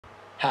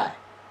Hi,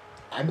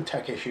 I'm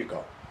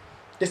Takehiko.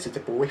 This is a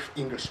brief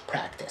English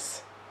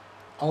practice.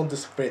 On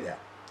this video,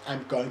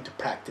 I'm going to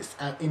practice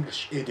an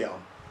English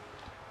idiom.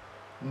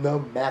 No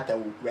matter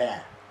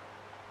where.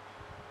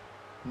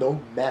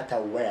 No matter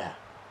where.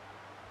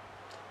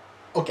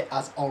 Okay,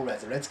 as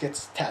always, let's get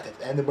started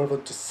and move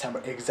on to some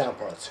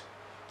examples.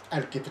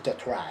 I'll give it a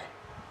try.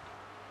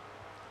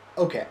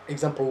 Okay,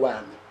 example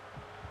 1.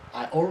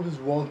 I always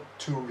want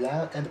to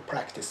learn and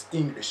practice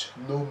English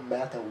no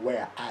matter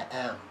where I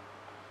am.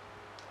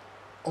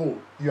 Oh,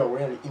 you are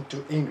really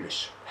into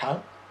English, huh?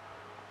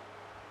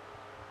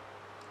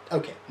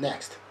 Okay,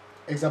 next.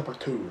 Example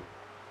 2.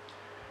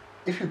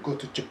 If you go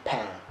to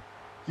Japan,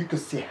 you can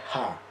see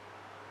her.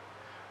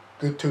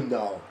 Good to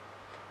know.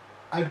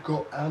 I'll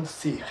go and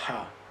see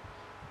her,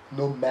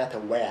 no matter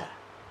where.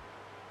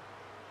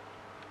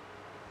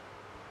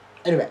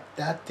 Anyway,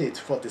 that's it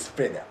for this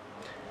video.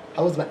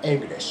 How was my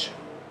English?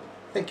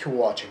 Thank you for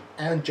watching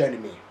and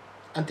joining me.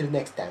 Until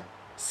next time,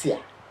 see ya.